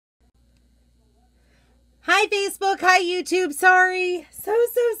Hi, Facebook. Hi, YouTube. Sorry. So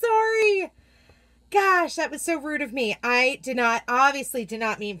sorry. Gosh, that was so rude of me. I obviously did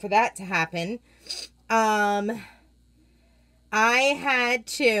not mean for that to happen. I had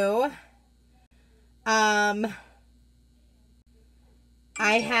to, I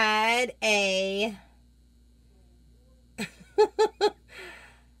had a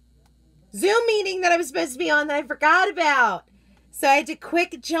Zoom meeting that I was supposed to be on that I forgot about. So I had to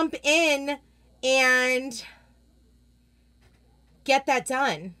quick jump in and get that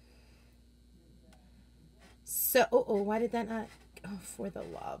done. So, why did that not, for the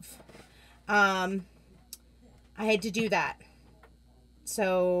love. I had to do that.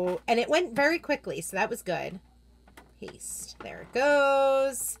 So, and it went very quickly, so that was good. Paste. There it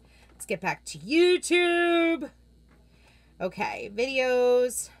goes. Let's get back to YouTube. Okay,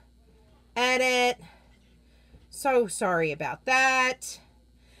 videos. Edit. So sorry about that.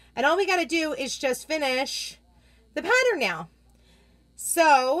 And all we got to do is just finish the pattern now.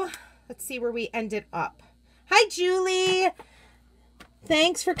 So, let's see where we ended up. Hi, Julie.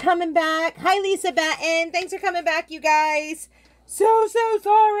 Thanks for coming back. Hi, Lisa Batten. Thanks for coming back, you guys. So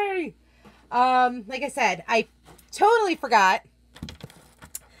sorry. Like I said, I totally forgot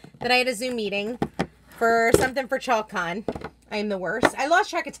that I had a Zoom meeting for something for ChalkCon. I am the worst. I lost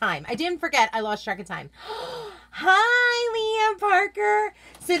track of time. I didn't forget. I lost track of time. Hi, Leah Parker.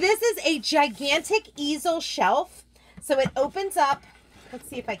 So this is a gigantic easel shelf. So it opens up. Let's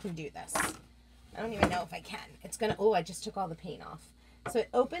see if I can do this. I don't even know if I can. It's going to, oh, I just took all the paint off. So it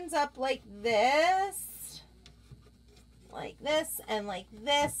opens up like this, and like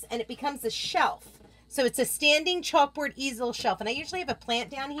this, and it becomes a shelf. So it's a standing chalkboard easel shelf. And I usually have a plant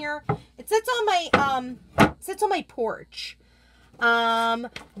down here. It sits on my porch.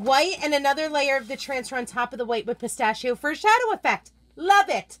 White and another layer of the transfer on top of the white with pistachio for a shadow effect. Love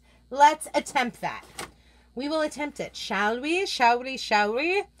it. Let's attempt that. We will attempt it. Shall we? Shall we? Shall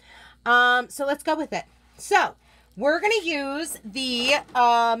we? So let's go with it. So we're going to use the,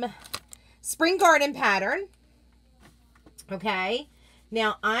 spring garden pattern. Okay.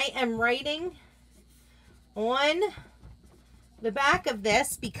 Now I am writing on the back of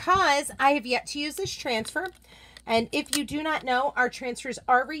this because I have yet to use this transfer. And if you do not know, our transfers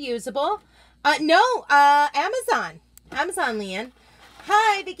are reusable. Amazon, Leanne.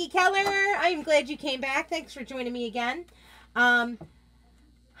 Hi, Vicki Keller. I'm glad you came back. Thanks for joining me again.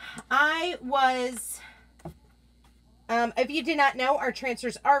 If you did not know, our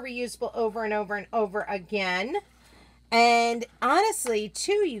transfers are reusable over and over and over again. And honestly,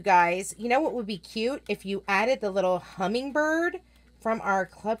 too, you guys, you know what would be cute? If you added the little hummingbird from our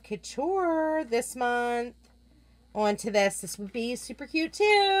Club Couture this month onto this. This would be super cute,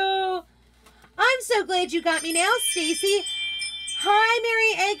 too. I'm so glad you got me now, Stacy. Hi,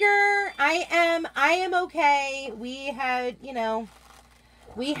 Mary Egger. I am okay. We had,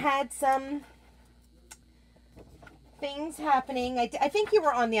 we had some things happening. I think you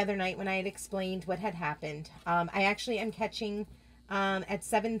were on the other night when I had explained what had happened. I actually am catching at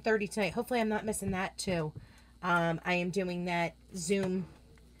 7:30 tonight. Hopefully I'm not missing that too. I am doing that Zoom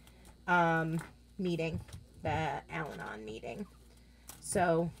meeting, the Al-Anon meeting.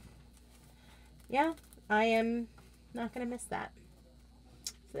 So yeah, I am not going to miss that.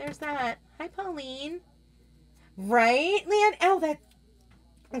 So there's that. Hi, Pauline. Right, Leanne? Oh, that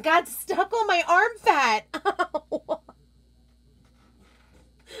got stuck on my arm fat. Ow.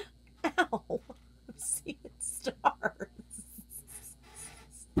 Ow. I'm seeing stars.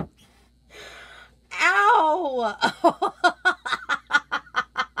 Ow.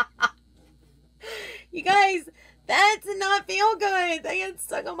 You guys, that did not feel good. I got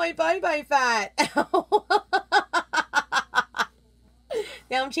stuck on my bye-bye fat. Ow.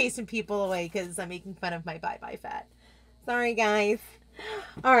 Now I'm chasing people away because I'm making fun of my bye-bye fat. Sorry, guys.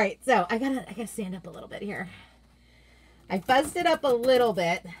 All right, so I gotta stand up a little bit here. I buzzed it up a little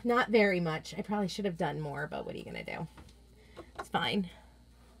bit, not very much. I probably should have done more, but what are you gonna do? It's fine.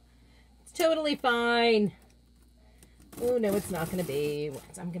 It's totally fine. Oh no, it's not gonna be.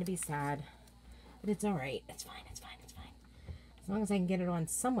 I'm gonna be sad, but it's all right. It's fine. It's fine. It's fine. As long as I can get it on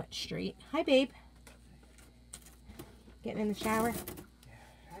somewhat straight. Hi, babe. Getting in the shower. Yeah,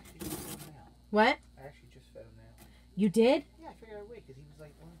 actually just fed him now. What? I actually just fed him now. You did? Yeah, I figured I'd wait because he was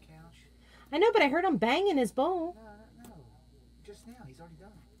like on the couch. I know, but I heard him banging his bowl. No. Just now. He's already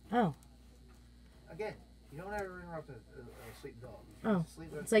done. Oh. Again, you don't ever interrupt a sleeping dog. Oh,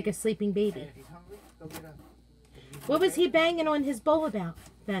 it's like a sleeping baby. And if he's hungry, go get up. What was he banging on his bowl about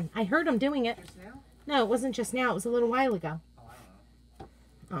then? I heard him doing it. Just now? No, it wasn't just now. It was a little while ago. Oh, I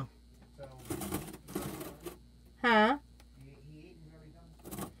don't know. Oh. So, Huh? he ate and already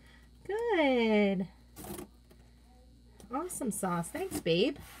done. Good. Awesome sauce. Thanks,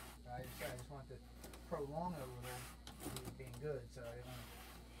 babe. I just want to prolong it a little, being good, so I didn't want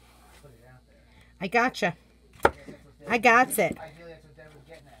to put it out there. I gotcha. I Ideally, got it. that's what Dad was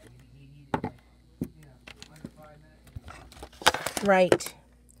getting at. He needed, like, under 5 minutes. Right.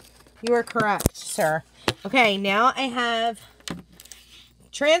 You are correct, sir. Okay, now I have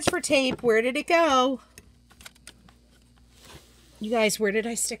transfer tape. Where did it go? You guys, where did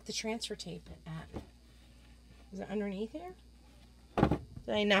I stick the transfer tape at? Is it underneath here?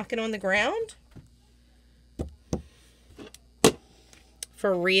 Did I knock it on the ground?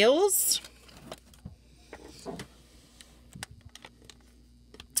 For reals?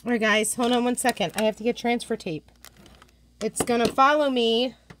 Alright guys, hold on one second. I have to get transfer tape. It's gonna follow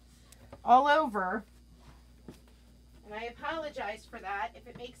me all over. And I apologize for that. If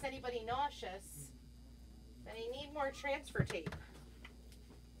it makes anybody nauseous, then I need more transfer tape.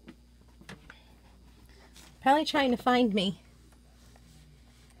 Probably trying to find me.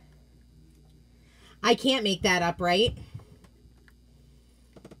 I can't make that up, right?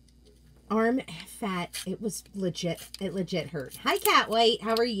 Arm fat. It was legit. It legit hurt. Hi, Cat White.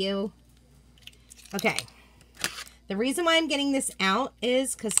 How are you? Okay. The reason why I'm getting this out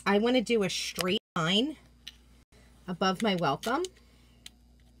is because I want to do a straight line above my welcome.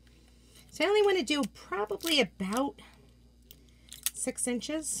 So I only want to do probably about 6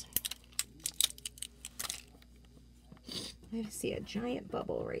 inches. I see a giant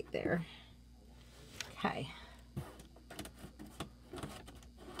bubble right there. Okay.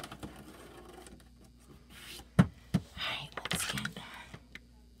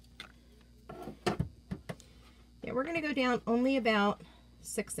 Yeah, we're going to go down only about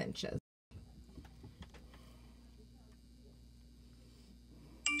 6 inches.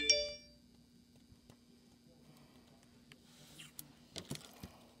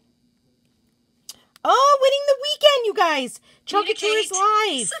 Oh, winning the weekend, you guys. Chalk Couture is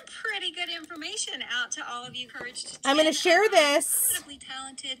live. Some pretty good information out to all of you. Courage to I'm going to share this. Incredibly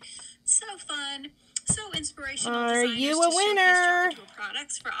talented, so fun, so inspirational. Are you a winner?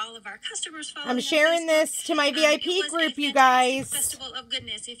 Products for all of our customers. I'm sharing this to my VIP group, you guys. Festival of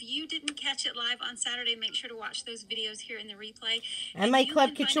goodness. If you didn't catch it live on Saturday, make sure to watch those videos here in the replay. And my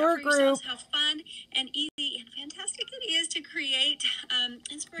Chalk Couture group. How fun and easy and fantastic it is to create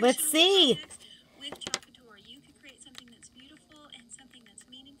inspirational. Let's see. With Chalk Couture, you can create something that's beautiful and something that's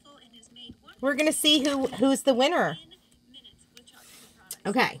meaningful and is made. We're gonna see who's the winner.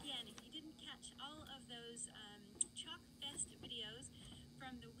 Okay. Again, if you didn't catch all of those Chalk Fest videos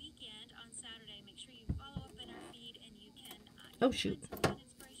from the weekend on Saturday, make sure you follow up in our feed and you can Oh shoot. find some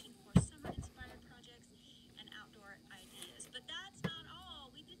inspiration for summer-inspired projects and outdoor ideas. But that's not all.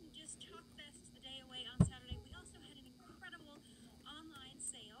 We didn't just Chalk Fest the day away on Saturday. We also had an incredible online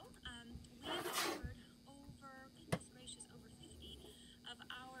sale. We offered goodness gracious, over 50 of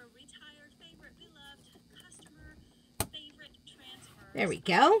our retired favorite, beloved customer favorite transfers. There we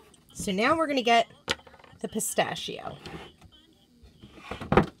go. So now we're gonna get the pistachio.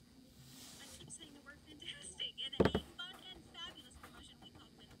 I keep saying the word fantastic. In a fun and fabulous promotion we call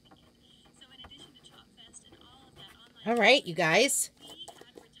Winter Weekend. So in addition to Chalk Fest and all of that online, All right, you guys. we had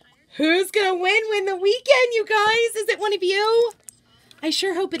retired Who's gonna win the weekend, you guys? Is it one of you? I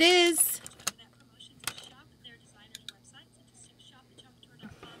sure hope it is. that promotion to shop their designers' websites at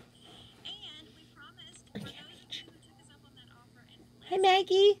shop@chalkcouture.com. And we promised for those of you who took us up on that offer and Hi,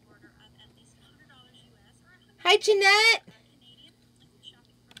 Maggie. order of at least $100 US or $100 Hi, Jeanette. Canadian, if you're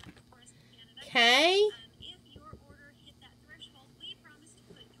shopping for us in Canada. Okay. If your order hit that threshold, we promise to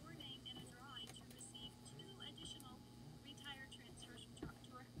put your name in a drawing to receive 2 additional retired transfers from Chalk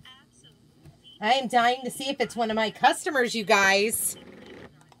Couture. Absolutely. I am dying to see if it's one of my customers, you guys.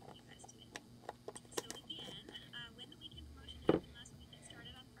 So again, when the weekend promotion happened last week, it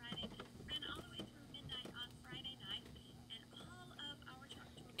started on Friday, ran all the way through midnight on Friday night, and all of our Chalk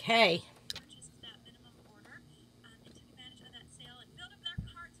Couture Okay. purchased that minimum order and took advantage of that sale and filled up their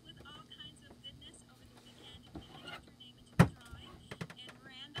carts with all kinds of goodness over the weekend. We entered your name into a drawing, and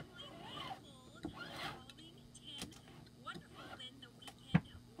randomly we pulled the following 10 wonderful Win the Weekend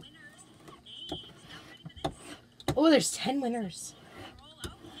winners' names. Now ready for this? Oh, there's 10 winners. Roll.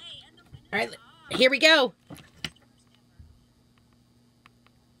 Okay, and the winners All right, are here we go.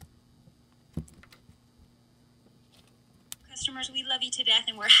 customers, we love you to death,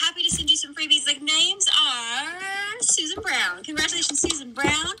 and we're happy to send you some freebies. The names are Susan Brown. Congratulations, Susan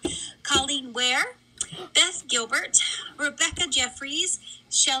Brown. Colleen Ware. Beth Gilbert. Rebecca Jeffries.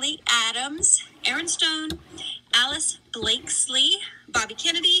 Shelley Adams. Aaron Stone. Alice Blakesley. Bobby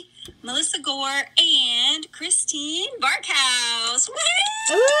Kennedy. Melissa Gore. And Christine Barkhouse.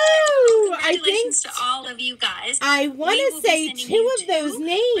 Woohoo! Ooh, I Congratulations to all of you guys. I want to say two of those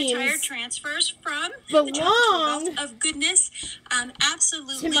names retired transfers from the Chalk Couture Vault of Goodness.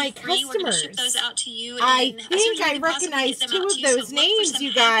 Absolutely to my free. We're going to ship customers. those out to you. I think I recognize two of those names,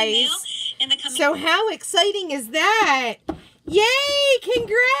 you guys. So how exciting is that? Yay!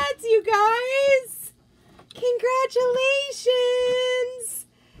 Congrats, you guys! Congratulations!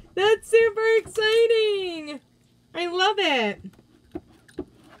 That's super exciting. I love it.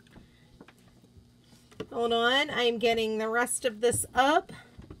 Hold on, I'm getting the rest of this up.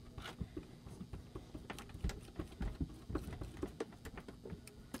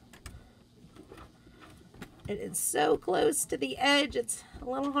 It is so close to the edge, it's a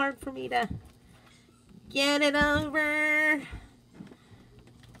little hard for me to get it over.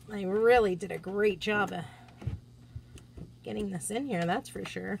 I really did a great job of getting this in here, that's for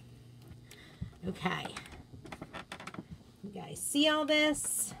sure. Okay. You guys see all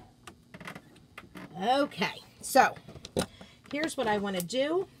this? Okay, so here's what I want to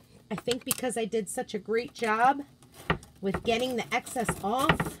do. I think because I did such a great job with getting the excess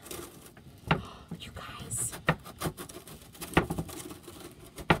off, you guys,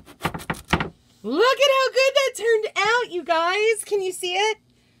 look at how good that turned out, you guys. Can you see it?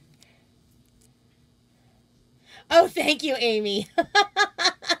 Oh, thank you, Amy. Look how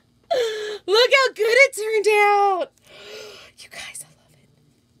good it turned out. You guys,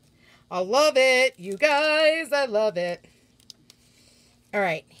 I love it, you guys. I love it. All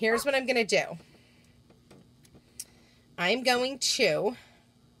right, here's what I'm going to do. I'm going to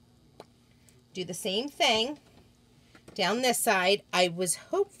do the same thing down this side. I was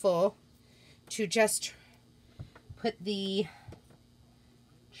hopeful to just put the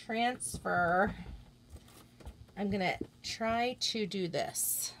transfer. I'm going to try to do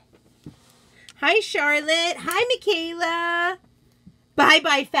this. Hi, Charlotte. Hi, Michaela.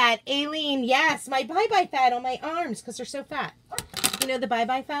 Bye-bye fat. Aileen, yes, my bye-bye fat on my arms because they're so fat. You know the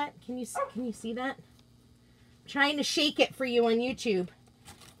bye-bye fat? Can you see that? I'm trying to shake it for you on YouTube.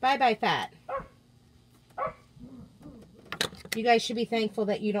 Bye-bye fat. You guys should be thankful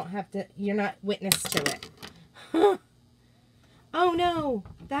that you don't have to, you're not witness to it. Oh no,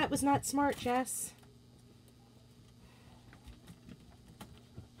 that was not smart, Jess.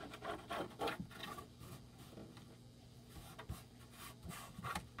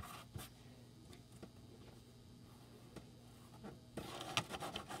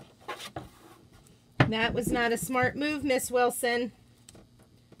 That was not a smart move, Miss Wilson.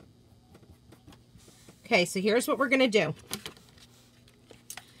 Okay, so here's what we're going to do.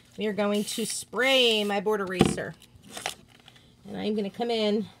 We are going to spray my board eraser. And I'm going to come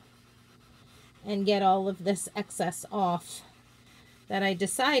in and get all of this excess off that I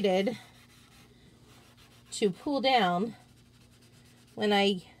decided to pull down when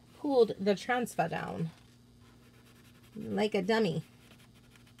I pulled the transfer down. Like a dummy.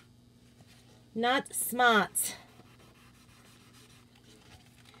 Not smart.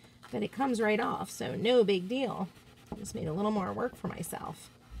 But it comes right off, so no big deal. Just made a little more work for myself.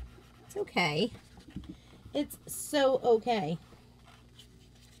 It's okay. It's so okay.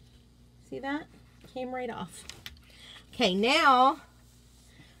 See that? Came right off. Okay, now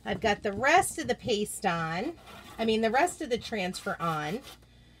I've got the rest of the paste on. I mean, the rest of the transfer on.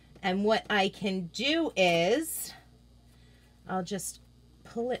 And what I can do is I'll just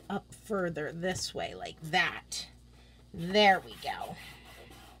pull it up further this way, like that. There we go.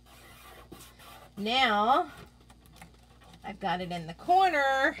 Now, I've got it in the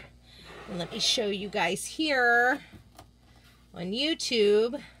corner. And let me show you guys here on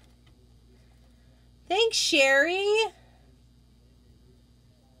YouTube. Thanks, Sherry.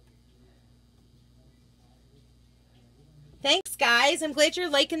 Thanks, guys. I'm glad you're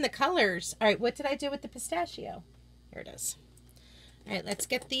liking the colors. All right, what did I do with the pistachio? Here it is. All right, let's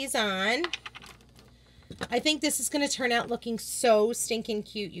get these on. I think this is going to turn out looking so stinking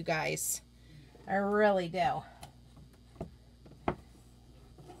cute, you guys. I really do. There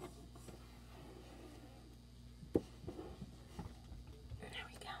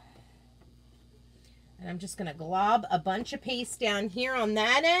we go. And I'm just going to glob a bunch of paste down here on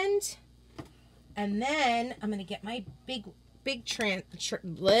that end. And then I'm going to get my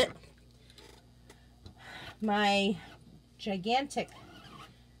my gigantic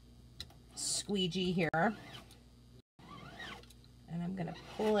squeegee here. And I'm going to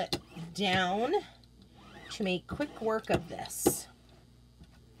pull it down to make quick work of this.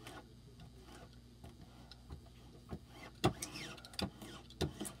 And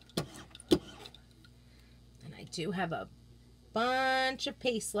I do have a bunch of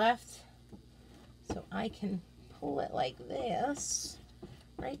paste left, so I can pull it like this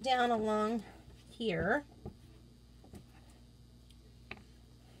right down along here.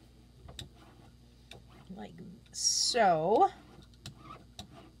 Like so.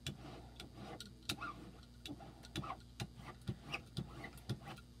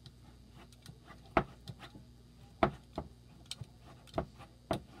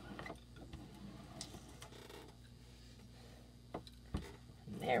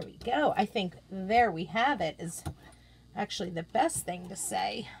 There we go. I think there we have it is actually the best thing to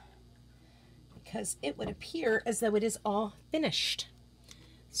say, because it would appear as though it is all finished.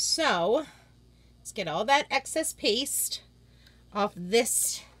 So let's get all that excess paste off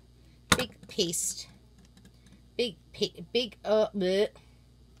this big paste. Big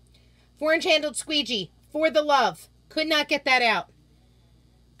 4-inch handled squeegee for the love. Could not get that out.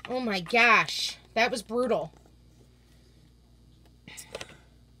 Oh my gosh. That was brutal.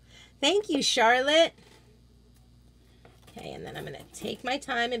 Thank you, Charlotte. Okay, and then I'm going to take my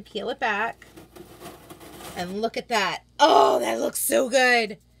time and peel it back. And look at that. Oh, that looks so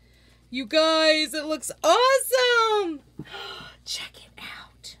good. You guys, it looks awesome. Check it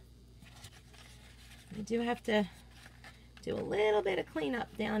out. I do have to do a little bit of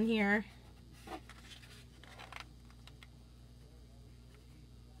cleanup down here.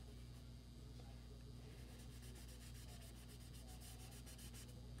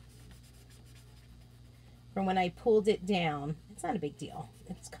 From when I pulled it down. It's not a big deal.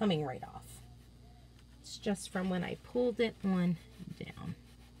 It's coming right off. It's just from when I pulled it on down.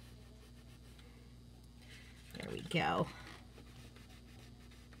 There we go.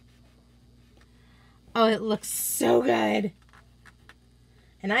 Oh, it looks so good.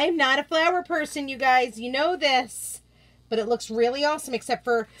 And I am not a flower person, you guys. You know this. But it looks really awesome, except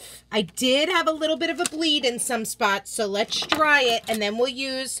for I did have a little bit of a bleed in some spots. So let's dry it, and then we'll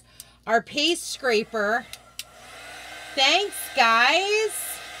use our paste scraper. Thanks, guys.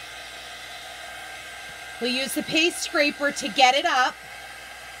 We'll use the paste scraper to get it up.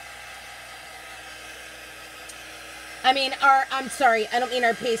 I'm sorry, I don't mean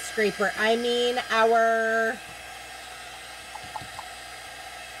our paste scraper. I mean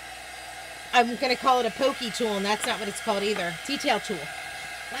I'm going to call it a pokey tool, and that's not what it's called either. Detail tool.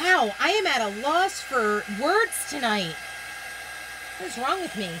 Wow, I am at a loss for words tonight. What is wrong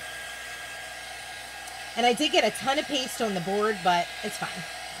with me? And I did get a ton of paste on the board, but it's fine.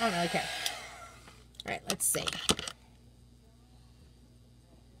 I don't really care. All right, let's see.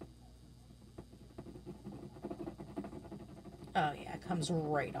 Oh, yeah, it comes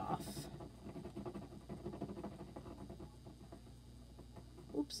right off.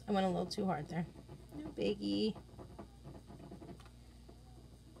 Oops, I went a little too hard there. No biggie.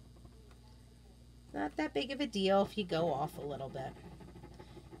 Not that big of a deal if you go off a little bit.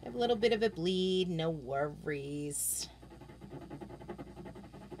 Have a little bit of a bleed, no worries.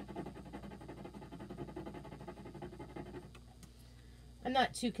 I'm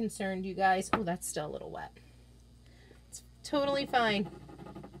not too concerned, you guys. Oh, that's still a little wet. It's totally fine.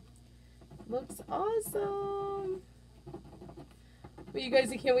 Looks awesome. Well, you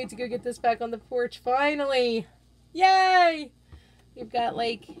guys, I can't wait to go get this back on the porch. Finally. Yay! We've got,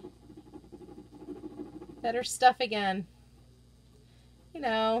 like, better stuff again. You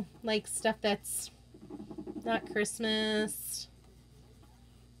know, like stuff that's not Christmas.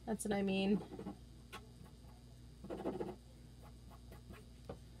 That's what I mean.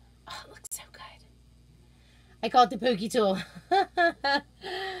 Oh, it looks so good. I call it the pokey tool.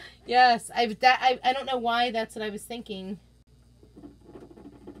 Yes, I don't know why that's what I was thinking.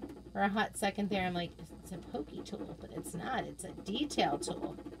 For a hot second there, I'm like, it's a pokey tool, but it's not. It's a detail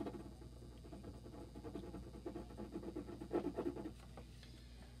tool.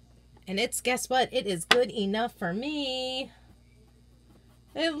 And it's, guess what? It is good enough for me.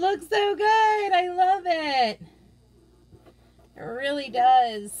 It looks so good. I love it. It really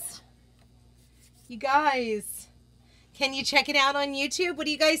does. You guys, can you check it out on YouTube? What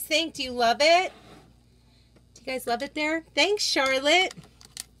do you guys think? Do you love it? Do you guys love it there? Thanks, Charlotte.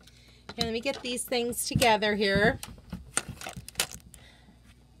 Here, let me get these things together here.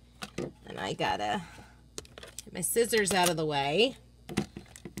 And I gotta get my scissors out of the way.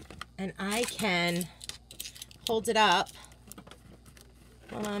 And I can hold it up.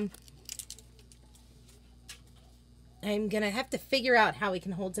 I'm going to have to figure out how we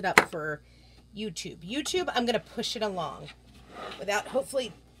can hold it up for YouTube. YouTube, I'm going to push it along without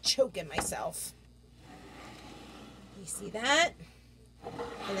hopefully choking myself. You see that?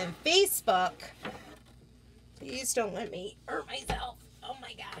 And then Facebook. Please don't let me hurt myself. Oh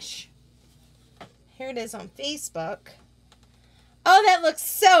my gosh. Here it is on Facebook. Oh, that looks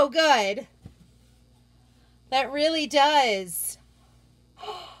so good. That really does.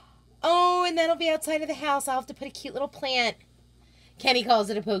 and that'll be outside of the house. I'll have to put a cute little plant. Kenny calls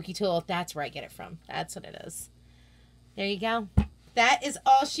it a pokey tool. That's where I get it from. That's what it is. There you go. That is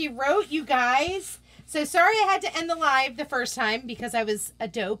all she wrote, you guys. So sorry I had to end the live the first time because I was a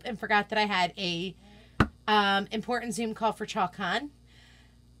dope and forgot that I had a important Zoom call for ChalkCon.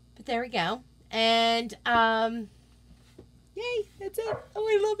 But there we go. And yay, that's it. Oh,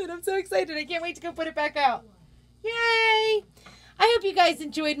 I love it. I'm so excited. I can't wait to go put it back out. Yay. I hope you guys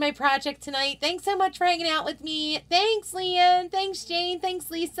enjoyed my project tonight. Thanks so much for hanging out with me. Thanks, Leanne. Thanks, Jane. Thanks,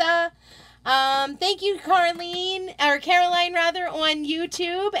 Lisa. Thank you, Caroline rather, on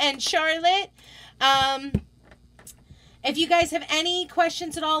YouTube, and Charlotte. If you guys have any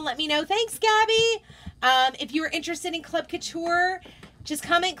questions at all, let me know. Thanks, Gabby. If you're interested in Club Couture, just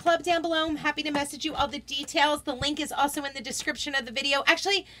comment club down below. I'm happy to message you all the details. The link is also in the description of the video.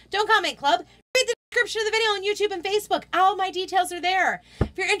 Actually, don't comment club. Read the description of the video on YouTube and Facebook. All my details are there.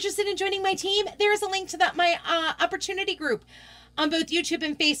 If you're interested in joining my team, there's a link to my opportunity group on both YouTube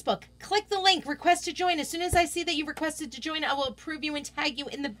and Facebook. Click the link, request to join. As soon as I see that you requested to join, I will approve you and tag you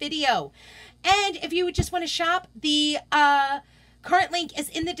in the video. And if you just want to shop, the current link is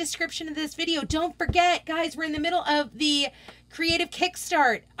in the description of this video. Don't forget, guys, we're in the middle of the Creative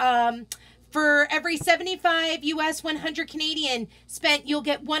Kickstart. For every 75 US, 100 Canadian spent, you'll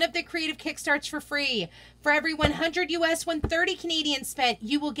get one of the Creative Kickstarts for free. For every 100 US, 130 Canadian spent,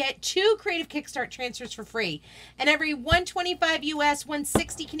 you will get 2 Creative Kickstart transfers for free. And every 125 US,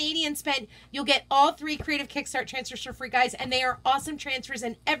 160 Canadian spent, you'll get all 3 Creative Kickstart transfers for free, guys. And they are awesome transfers,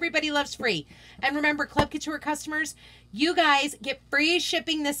 and everybody loves free. And remember, Club Couture customers, you guys get free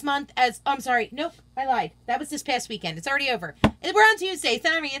shipping this month as... I'm sorry. Nope, I lied. That was this past weekend. It's already over. We're on Tuesday.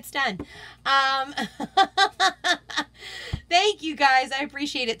 Sorry, it's done. Thank you, guys. I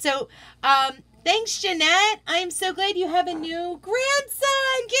appreciate it. So, thanks, Jeanette. I'm so glad you have a new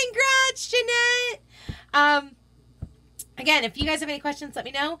grandson. Congrats, Jeanette. Again, if you guys have any questions, let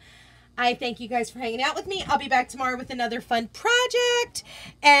me know. I thank you guys for hanging out with me. I'll be back tomorrow with another fun project.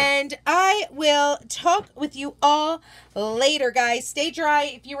 And I will talk with you all later, guys. Stay dry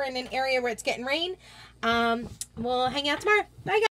if you're in an area where it's getting rain. We'll hang out tomorrow. Bye, guys.